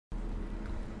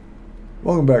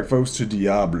Welcome back, folks, to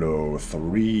Diablo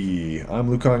 3.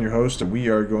 I'm Lucan, your host, and we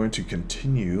are going to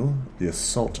continue the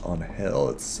assault on hell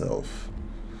itself.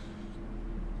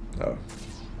 Oh,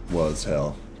 was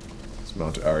hell. It's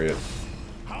Mount Ariat.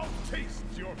 I'll taste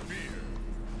your fear.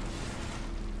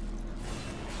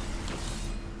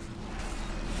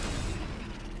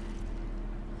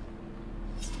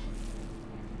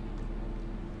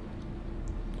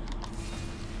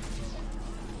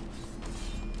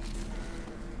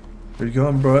 Where you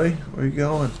going, boy? Where you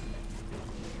going?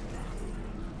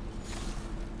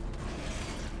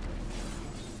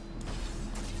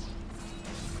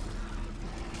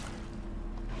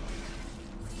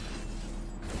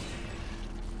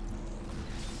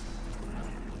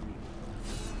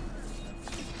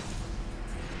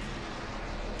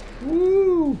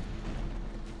 Woo!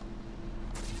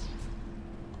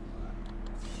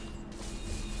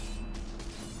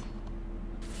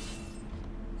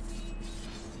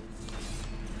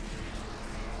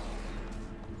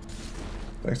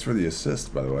 Thanks for the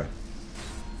assist, by the way.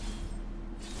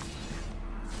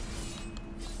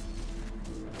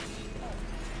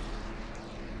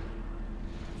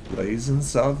 Blazing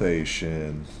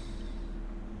Salvation.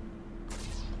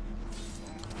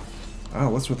 Oh,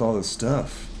 what's with all this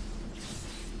stuff?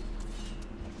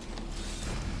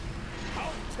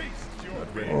 I'll taste your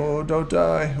fear. Oh, don't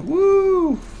die.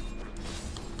 Woo!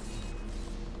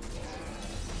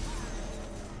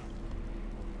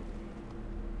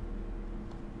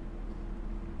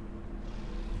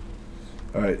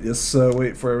 Alright, let's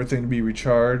wait for everything to be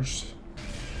recharged.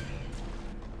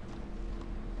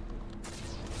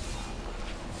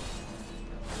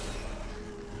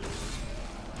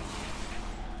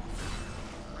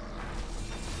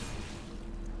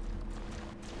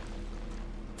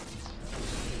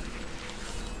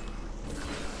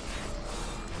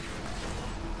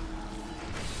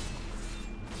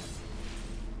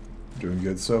 Doing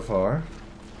good so far.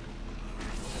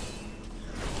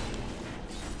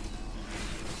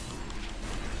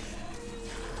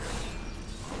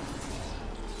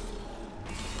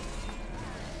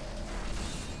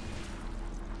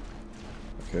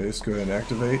 Okay, let's go ahead and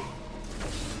activate.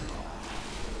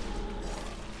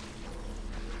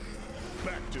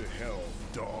 Back to hell,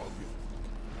 dog.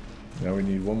 Now we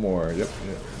need one more. Yep.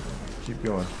 Keep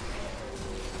going.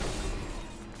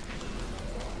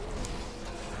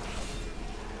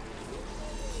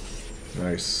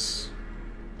 Nice.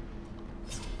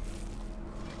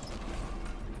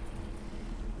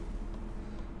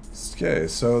 Okay,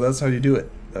 so that's how you do it.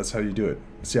 That's how you do it.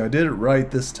 See, I did it right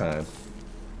this time.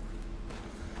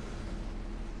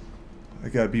 I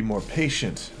gotta be more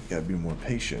patient. I gotta be more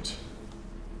patient.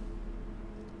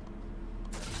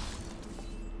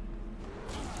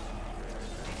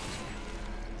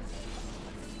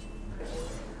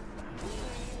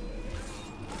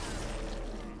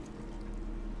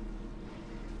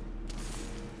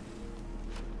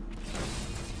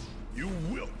 You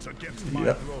wilt against my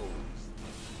Yep. blows.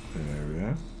 There we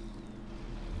go.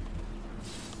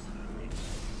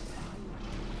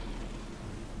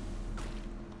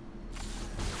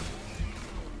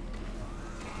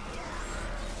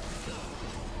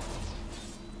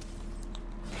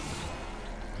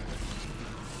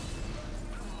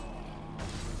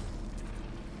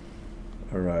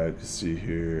 Alright, let's see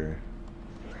here.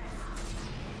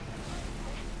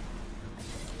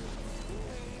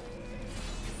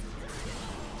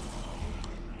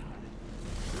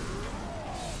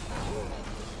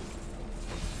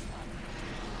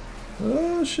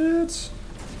 Oh shit.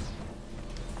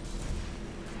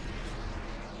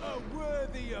 A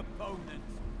worthy opponent.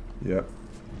 Yep.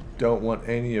 Don't want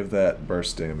any of that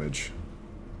burst damage.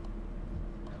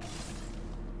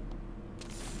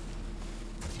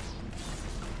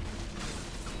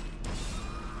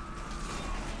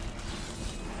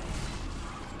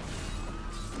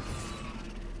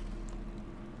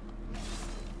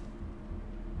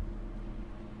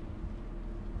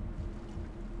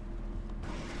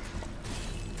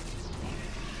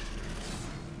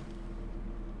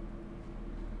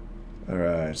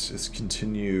 Alright, let's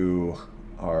continue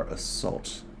our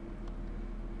assault.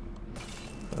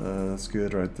 That's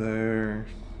good right there.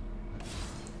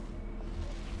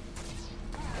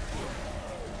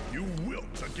 You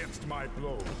wilt against my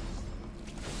blows.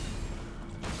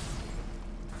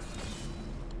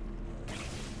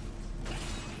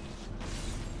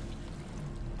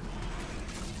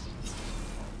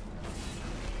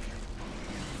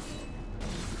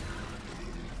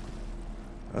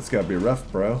 That's gotta be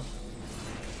rough, bro.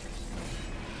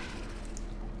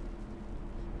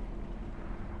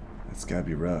 That's gotta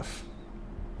be rough.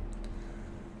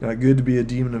 Not good to be a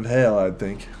demon of hell, I'd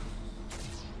think.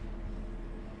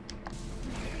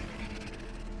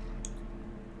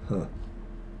 Huh.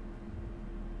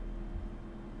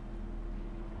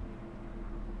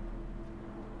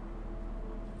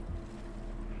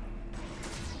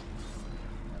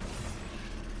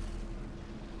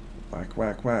 Whack,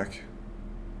 whack, whack.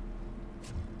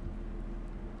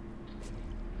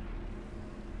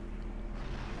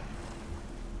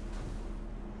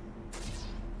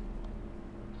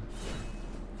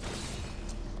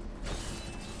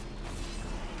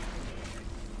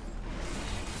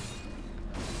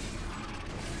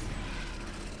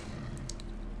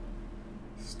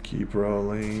 Just keep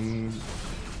rolling.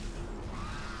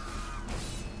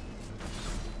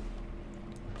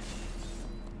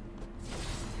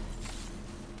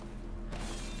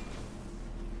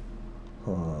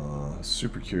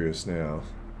 Super curious now.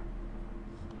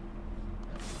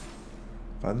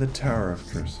 Find the Tower of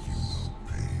Curses.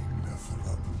 Pain,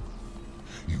 Nephilim.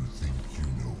 You think you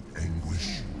know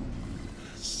anguish?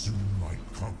 Soon my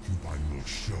concubine will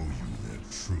show you their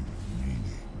true meaning.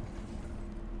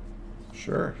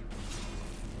 Sure.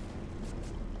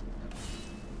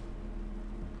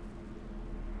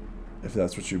 If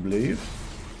that's what you believe.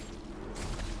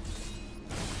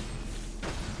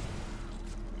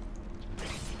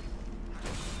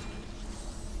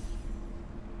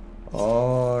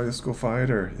 Oh, let's go fight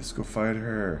her. Let's go fight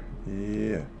her.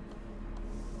 Yeah.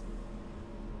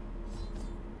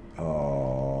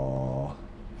 Oh.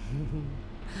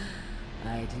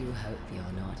 I do hope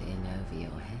you're not in over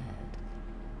your head.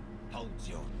 Hold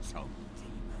your tongue,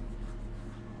 demon.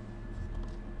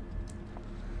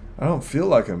 I don't feel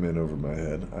like I'm in over my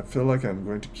head. I feel like I'm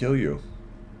going to kill you.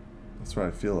 That's what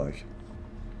I feel like.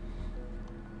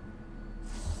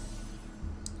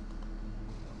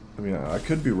 I mean, I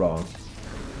could be wrong.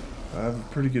 I have a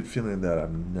pretty good feeling that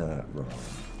I'm not wrong.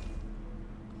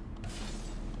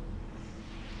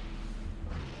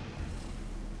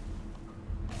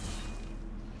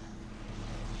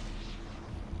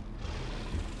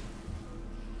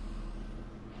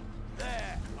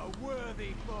 There, a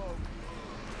worthy foe.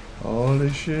 Holy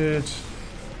shit.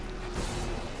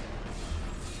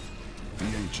 The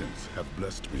ancients have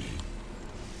blessed me.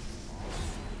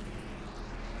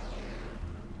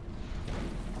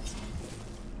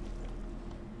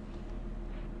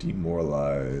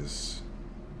 Demoralize.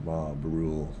 Mob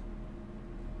rule.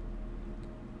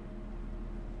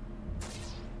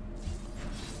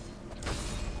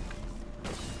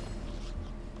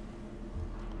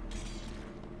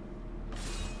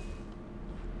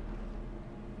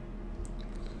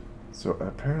 So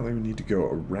apparently we need to go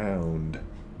around.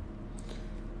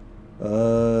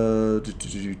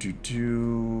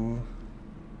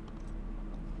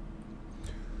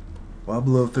 While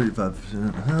below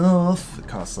 35% health, it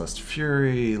costs less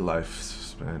fury,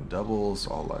 lifespan doubles,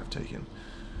 all life taken.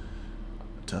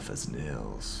 Tough as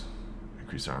nails.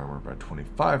 Increase armor by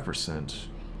 25%.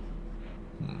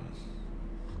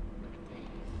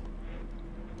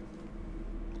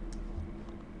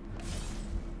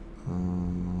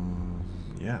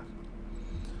 Yeah.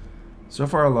 So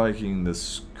far liking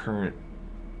this current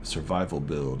survival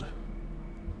build.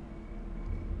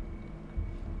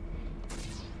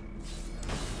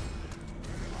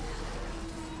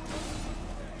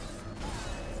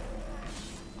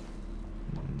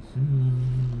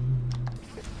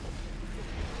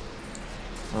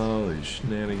 Oh, these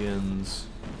shenanigans.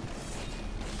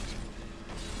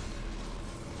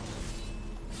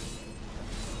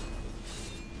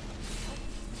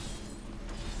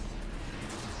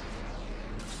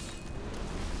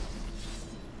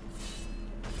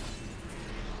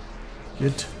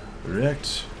 Get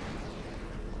wrecked.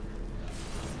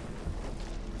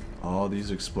 All these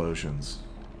explosions.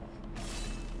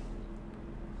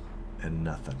 And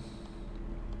nothing.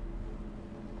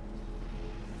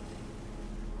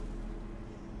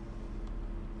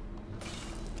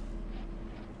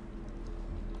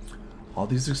 All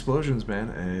these explosions, man,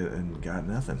 and got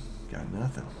nothing. Got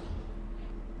nothing.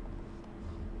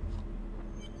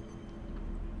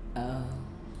 Oh,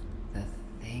 the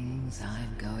things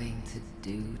I'm going to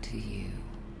do to you.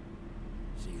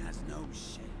 She has no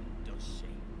shame, does she?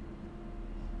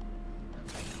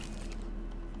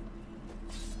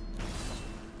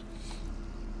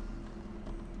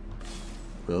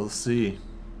 We'll see.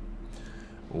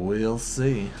 We'll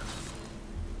see.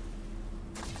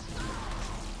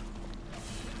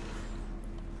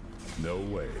 No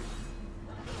way.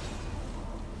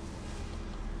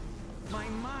 My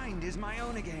mind is my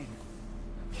own again.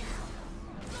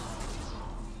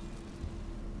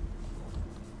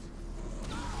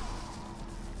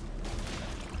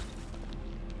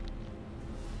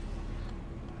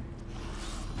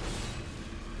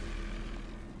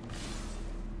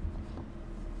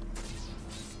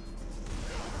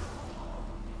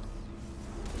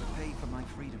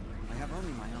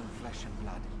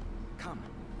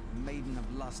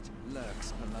 lust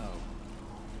lurks below.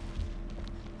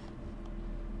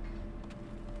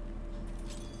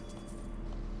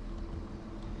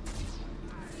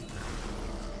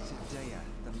 Today,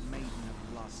 the maiden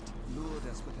of lust lured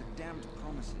us with her damned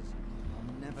promises.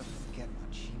 I'll never forget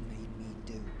what she made me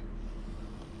do.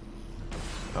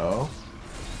 Oh?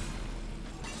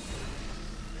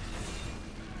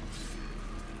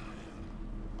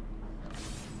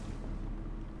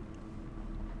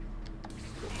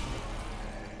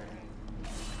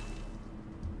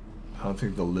 I don't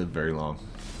think they'll live very long.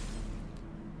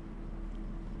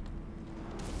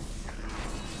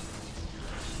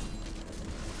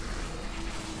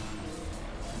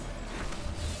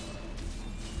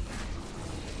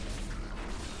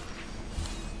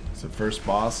 Is it first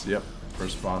boss? Yep,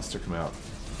 first boss took him out.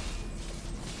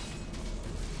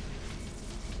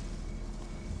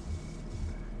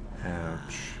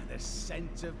 Ouch. The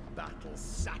scent of battle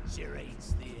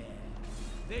saturates the air.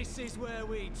 This is where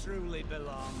we truly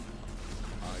belong.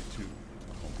 I too.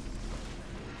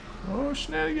 Oh,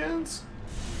 shenanigans.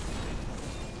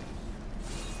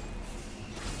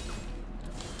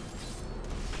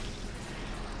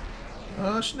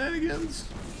 Shenanigans.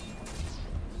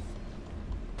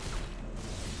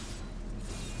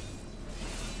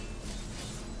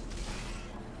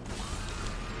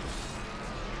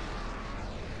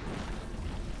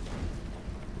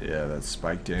 Yeah, that's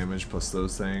spike damage plus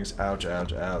those things. Ouch,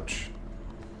 ouch, ouch.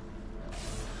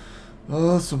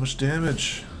 Oh, so much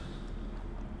damage.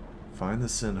 Find the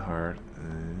Sin Heart.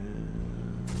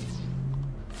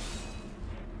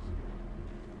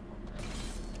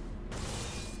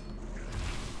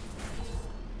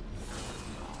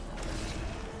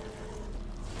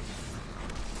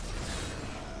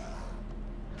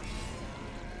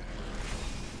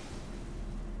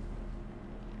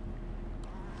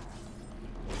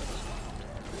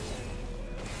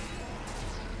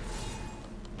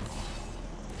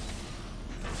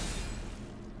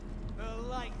 The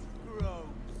light grows.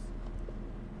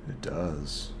 It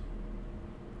does.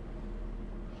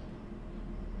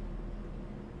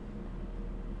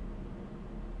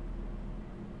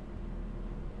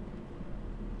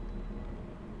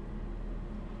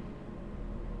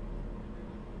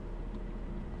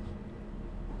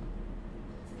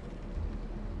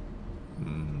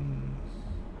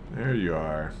 There you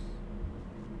are.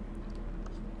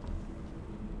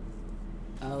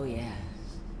 Oh, yes.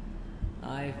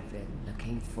 I've been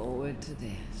looking forward to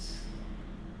this.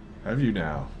 Have you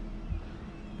now?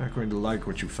 Not going to like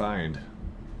what you find.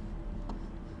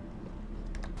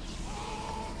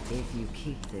 If you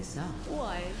keep this up,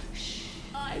 why,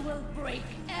 I will break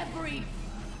every...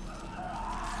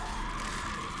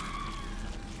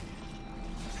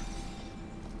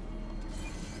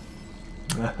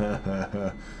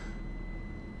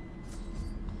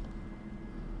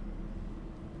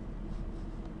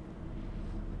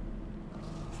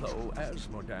 Though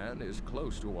Asmodan is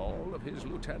close to all of his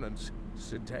lieutenants,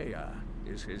 Sidea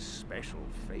is his special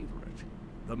favorite.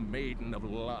 The Maiden of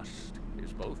Lust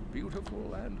is both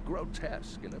beautiful and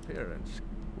grotesque in appearance,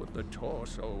 with the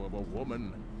torso of a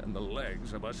woman and the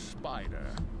legs of a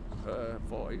spider. Her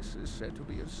voice is said to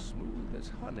be as smooth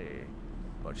as honey,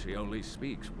 but she only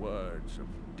speaks words of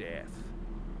death.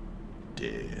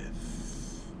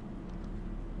 Death.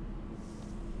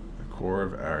 The core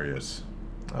of Arius.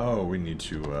 Oh, we need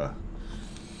to,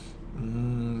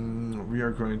 we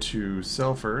are going to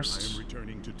sell I first. am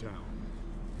returning to town.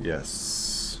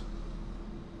 Yes.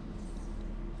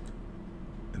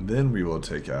 And then we will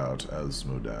take out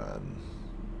Asmodan.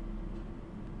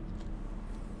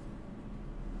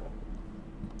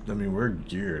 I mean, we're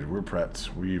geared. We're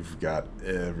prepped. We've got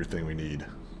everything we need.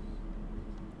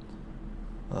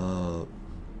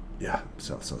 Yeah.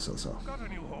 Sell. Got a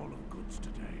new haul of goods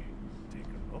today. Take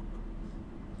a look.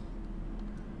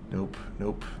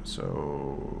 Nope.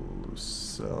 So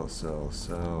sell.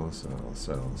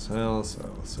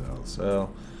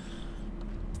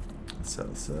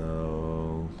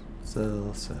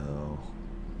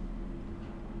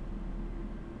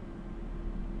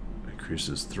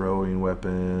 Increases throwing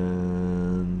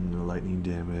weapon, lightning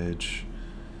damage,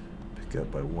 pick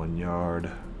up by 1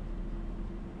 yard.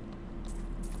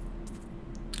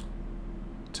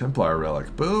 Templar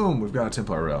relic. Boom! We've got a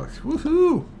Templar relic.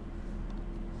 Woohoo!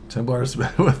 Templar's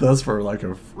been with us for like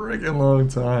a freaking long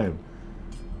time.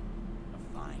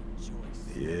 A fine choice.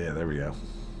 Yeah, there we go.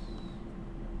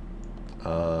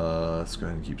 Let's go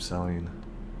ahead and keep selling.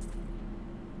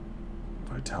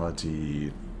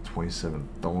 Vitality 27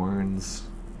 thorns.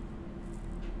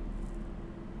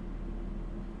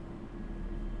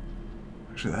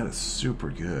 Actually, that is super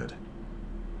good.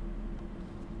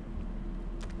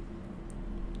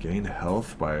 Gain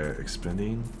health by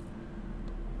expending.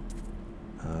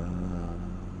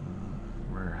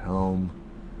 Rare helm.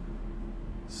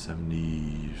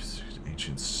 70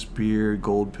 ancient spear,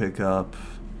 gold pickup,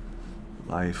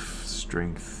 life,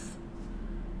 strength,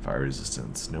 fire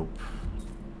resistance. Nope.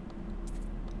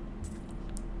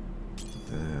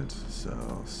 That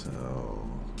so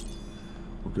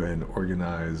we'll go ahead and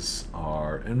organize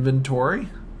our inventory,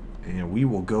 and we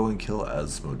will go and kill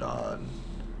Asmodon.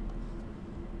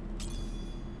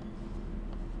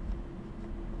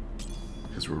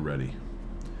 Because we're ready.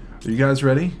 Are you guys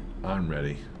ready? I'm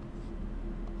ready.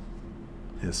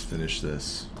 Let's finish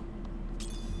this.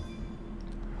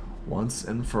 Once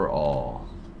and for all.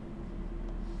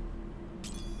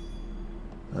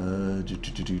 Yep,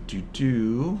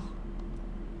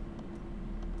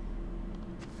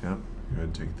 go ahead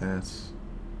and take that.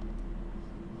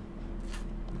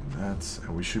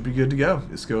 And we should be good to go.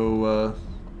 Let's go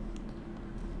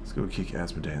kick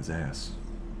Asmodan's ass.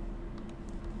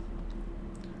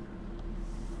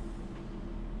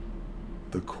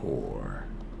 The core.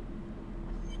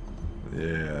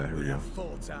 Yeah, here we go. have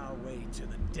fought our way to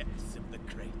the depths of the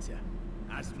crater.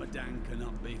 Asmodan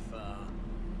cannot be far.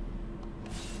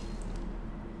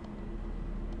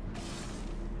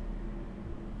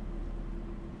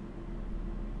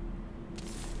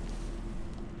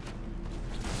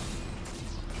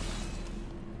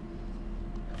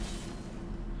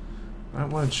 I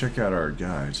want to check out our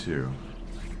guy too.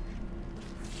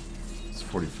 It's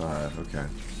 45, okay.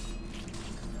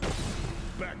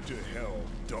 Back to hell,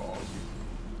 dog.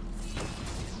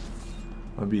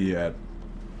 I'll be at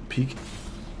peak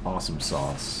awesome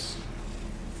sauce.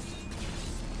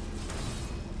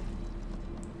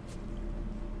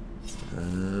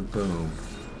 Boom.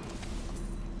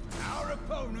 Our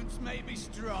opponents may be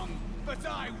strong, but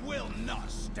I will not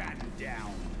stand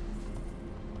down.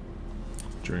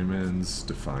 Journeyman's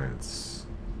Defiance.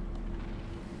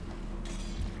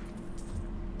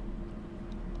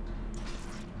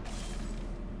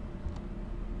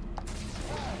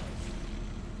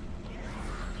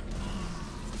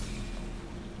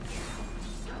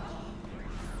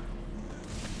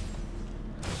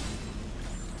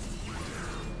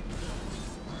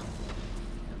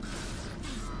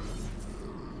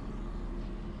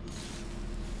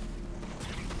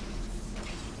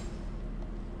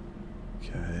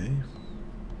 Okay.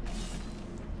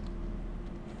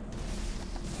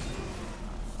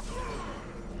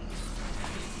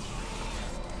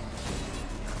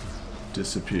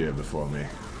 Disappear before me.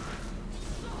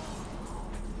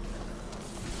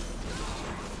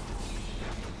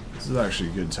 This is actually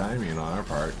good timing on our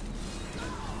part.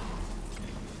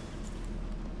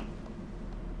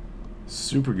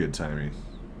 Super good timing.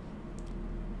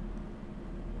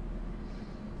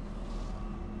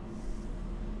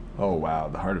 Oh wow,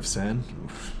 the Heart of Sen.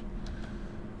 Oof.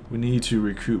 We need to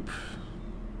recoup.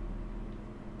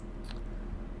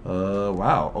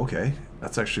 Wow, okay.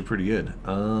 That's actually pretty good.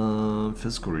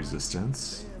 Physical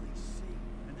resistance.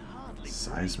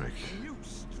 Seismic. You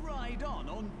stride on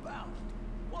unbound.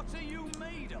 What are you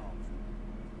made of?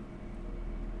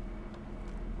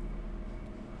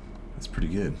 That's pretty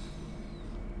good.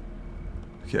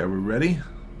 Okay, are we ready?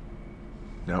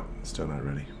 Nope, still not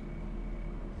ready.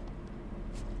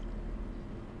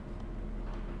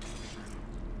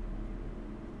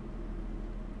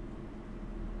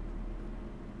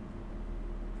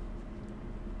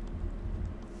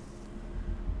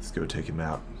 Let's go take him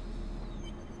out.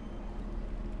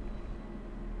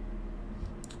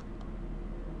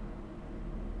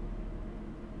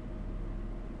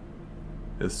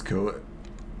 Let's go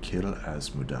kill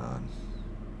Asmodon.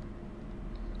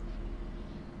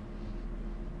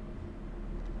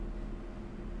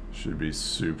 Should be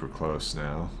super close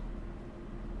now.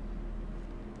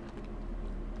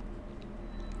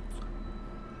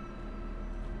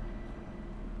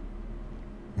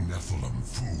 Nephilim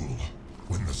fool.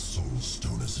 When the soul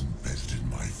stone is embedded in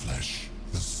my flesh,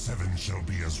 the seven shall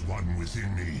be as one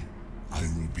within me. I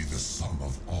will be the sum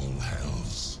of all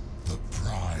hells, the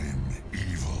prime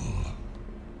evil.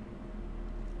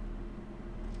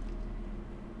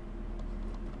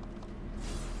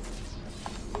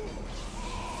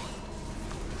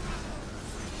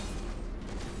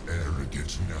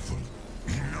 Arrogant Nephil,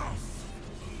 enough!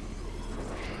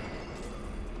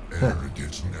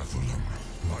 Arrogant Nephilim.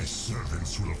 My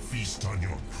servants will feast on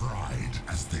your pride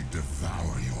as they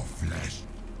devour your flesh.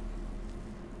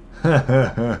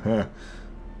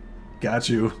 Got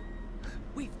you.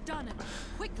 We've done it.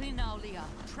 Quickly now, Leah.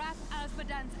 Trap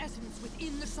Asmodan's essence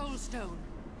within the soul stone.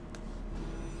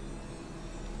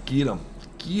 Get him.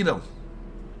 Get him.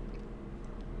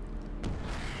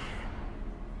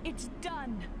 It's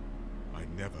done. I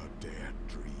never dared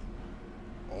dream.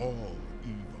 All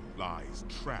evil lies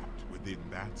trapped within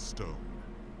that stone.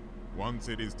 Once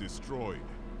it is destroyed,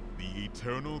 the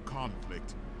eternal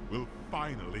conflict will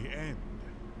finally end.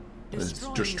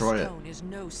 Destroying destroy the it. stone is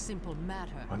no simple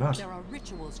matter. Why not? There are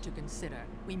rituals to consider.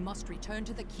 We must return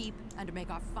to the keep and make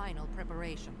our final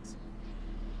preparations.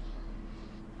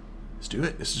 Let's do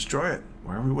it. Let's destroy it.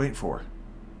 What are we waiting for?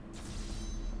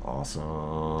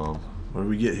 Awesome. What do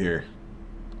we get here?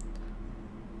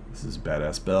 This is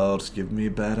badass belt. Give me a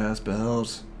badass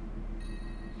belt.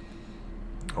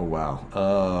 Oh wow.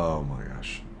 Oh my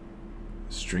gosh.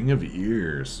 String of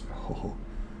ears. Oh.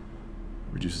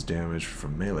 Reduces damage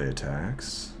from melee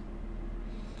attacks.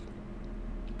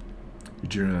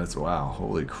 Regenerates. Wow.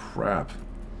 Holy crap.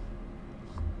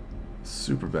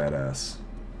 Super badass.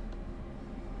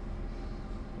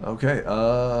 Okay,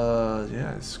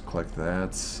 yeah, let's collect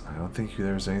that. I don't think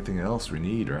there's anything else we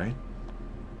need, right?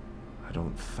 I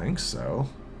don't think so.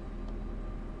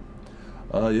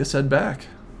 Yes, head back.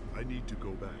 I need to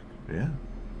go back. Yeah.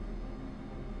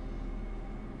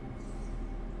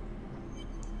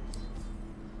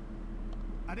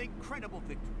 An incredible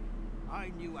victory.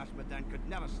 I knew Asmodan could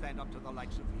never stand up to the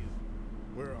likes of you.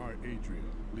 Where are Adria,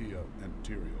 Leah, and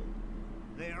Tyrael?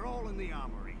 They are all in the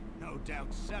armory, no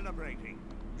doubt celebrating.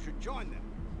 You should join them.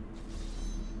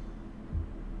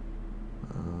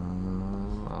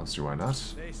 I'll see why not.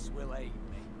 This will aid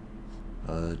me.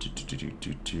 What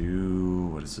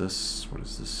is this? What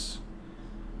is this?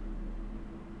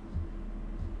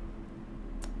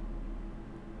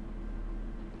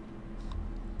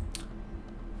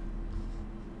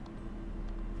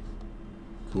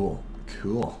 Cool.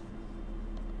 Cool.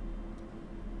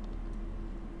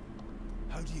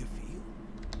 How do you feel?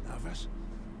 Nervous?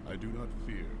 I do not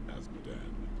fear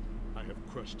Asmodan. I have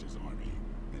crushed his army,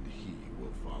 and he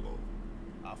will follow.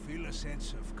 I feel a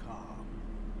sense of calm.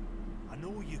 I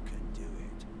know you can do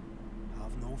it.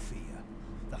 Have no fear.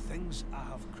 The things I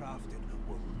have crafted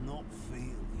will not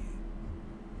fail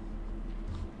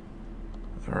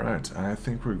you. Alright, I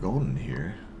think we're golden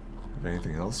here. Have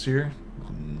anything else here?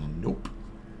 Nope.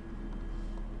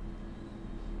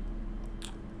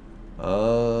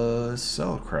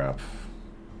 Sell crap.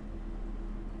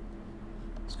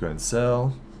 Let's go ahead and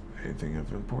sell. Anything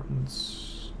of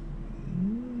importance?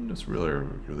 That's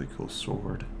really cool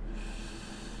sword.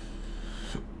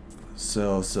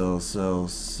 Sell.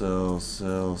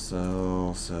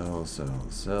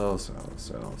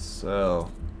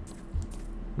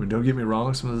 I mean, don't get me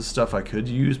wrong, some of this stuff I could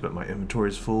use, but my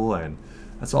inventory's full, and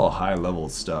that's all high level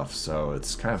stuff, so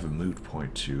it's kind of a moot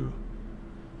point to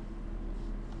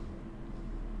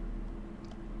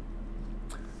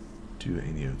do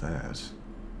any of that.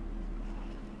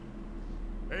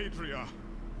 Adria,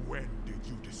 when did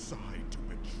you decide to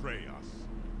betray us?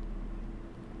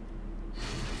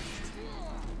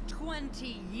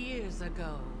 20 years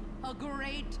ago, a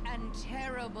great and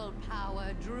terrible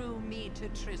power drew me to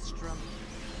Tristram.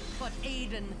 But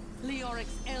Aiden,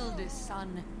 Leoric's eldest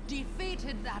son,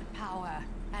 defeated that power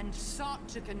and sought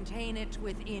to contain it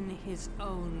within his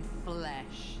own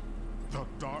flesh. The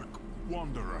Dark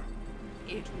Wanderer.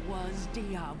 It was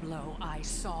Diablo I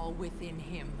saw within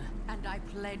him, and I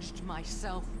pledged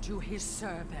myself to his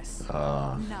service.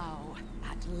 Now,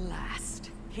 at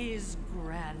last, his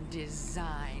grand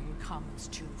design comes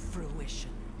to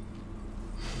fruition.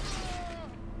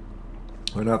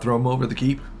 Why not throw him over the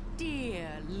keep?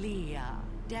 Dear Leah,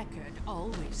 Deckard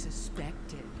always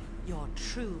suspected your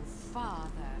true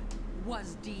father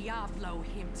was Diablo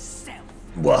himself.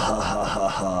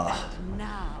 Wahahaha. And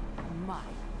now, my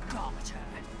daughter,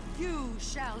 you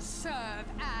shall serve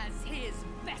as his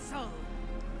vessel.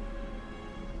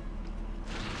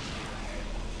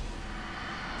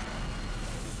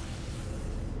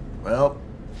 Well.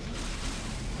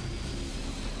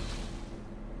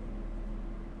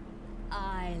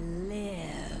 I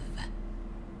live.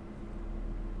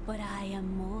 But I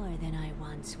am more than I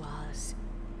once was.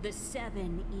 The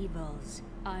 7 evils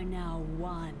are now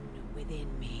one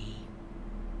within me.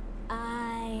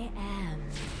 I am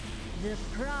the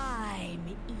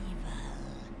prime evil.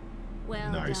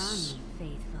 Well Nice. done,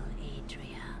 faithful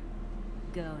Adria.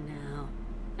 Go now,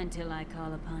 until I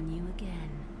call upon you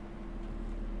again.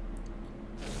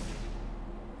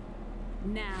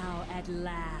 Now, at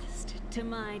last, to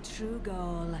my true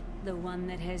goal, the one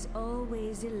that has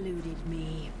always eluded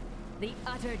me. The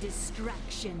utter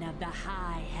destruction of the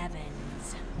high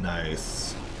heavens.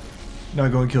 Nice.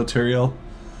 Not going to kill Tyrael.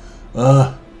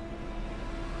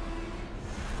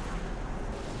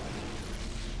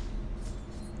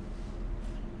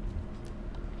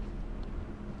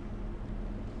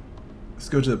 This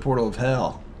go to the portal of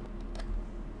hell.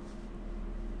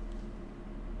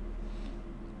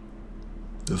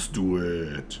 Let's do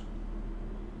it.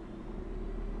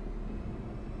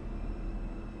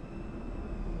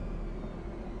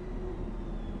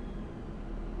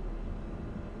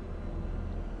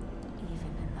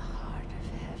 Even in the heart of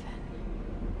heaven,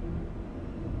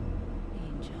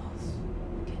 angels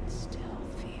can still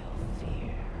feel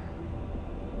fear.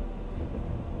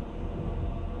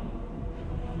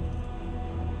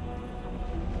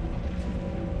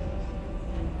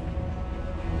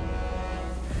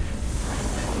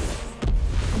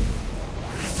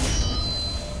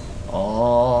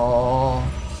 Oh,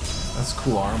 that's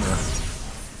cool armor.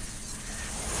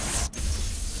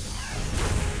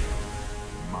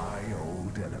 My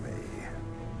old enemy.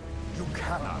 You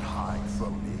cannot hide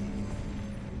from me,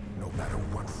 no matter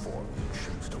what form you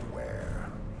choose to wear.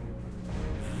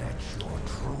 Let your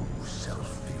true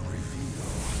self be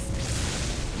revealed.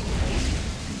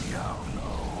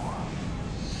 Diablo.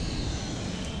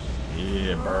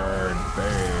 Yeah, burn,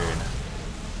 burn.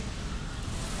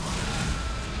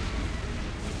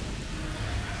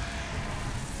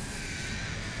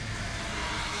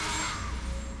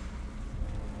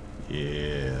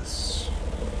 Yes.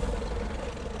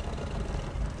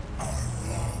 Our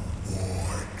long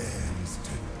war ends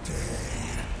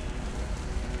today.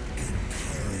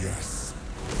 Imperious.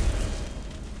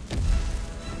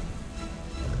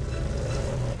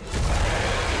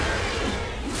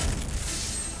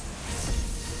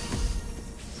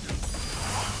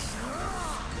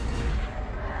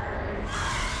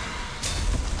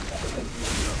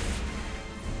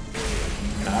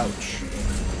 Ouch.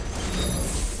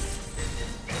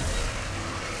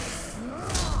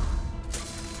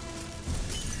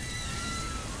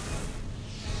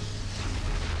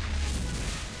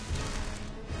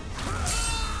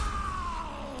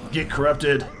 Get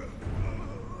corrupted. Take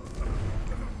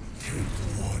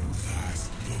one last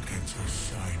look into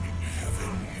shining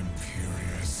heaven,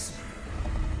 Imperious.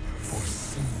 For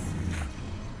soon,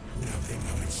 nothing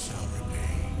of it shall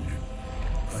remain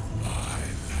but my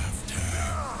laughter.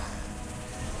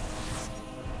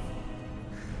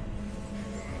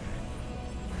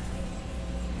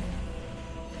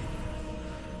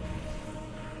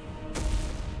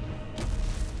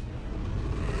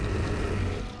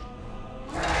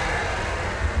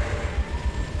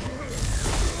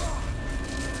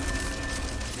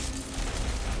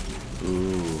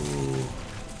 Ooh.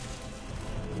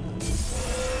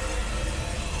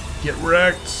 Get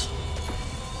wrecked.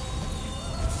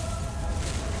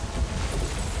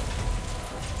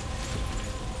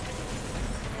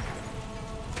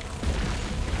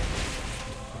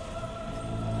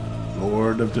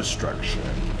 Lord of Destruction.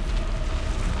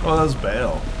 Oh, that was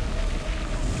Baal.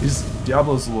 He's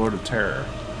Diablo's Lord of Terror.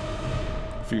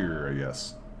 Fear, I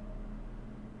guess.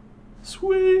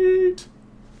 Sweet.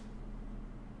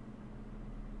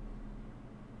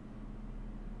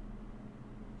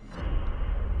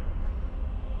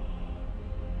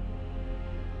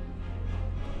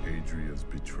 Adria's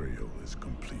betrayal is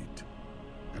complete,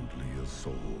 and Leah's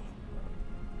soul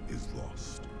is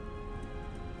lost.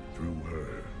 Through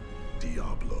her,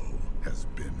 Diablo has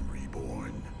been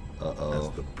reborn as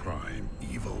the prime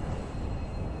evil,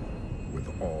 with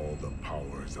all the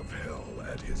powers of hell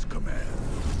at his command.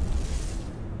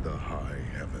 The high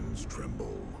heavens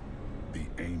tremble. The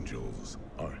angels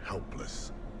are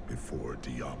helpless before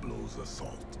Diablo's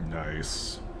assault.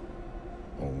 Nice.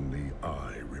 Only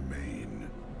I remain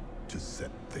to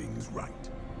set things right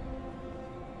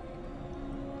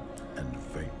and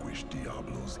vanquish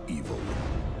Diablo's evil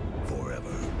forever.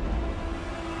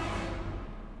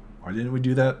 Why didn't we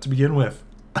do that to begin with?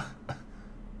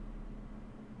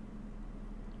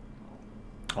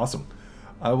 Awesome.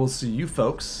 I will see you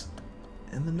folks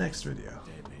in the next video.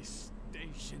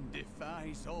 Devastation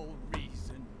defies all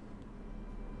reason.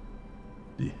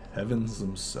 The heavens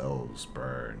themselves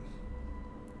burn.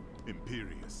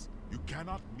 Imperious, you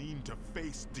cannot mean to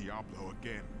face Diablo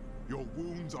again. Your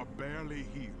wounds are barely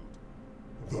healed.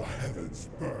 The heavens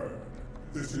burn.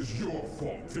 This is your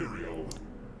fault, Tyrael.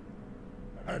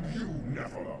 And you,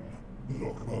 Nephilim,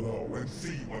 look below and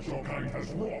see what your kind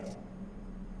has wrought.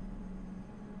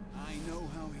 I know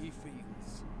how he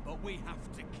feels, but we have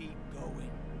to keep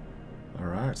going.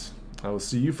 Alright. I will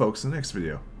see you folks in the next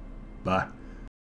video. Bye.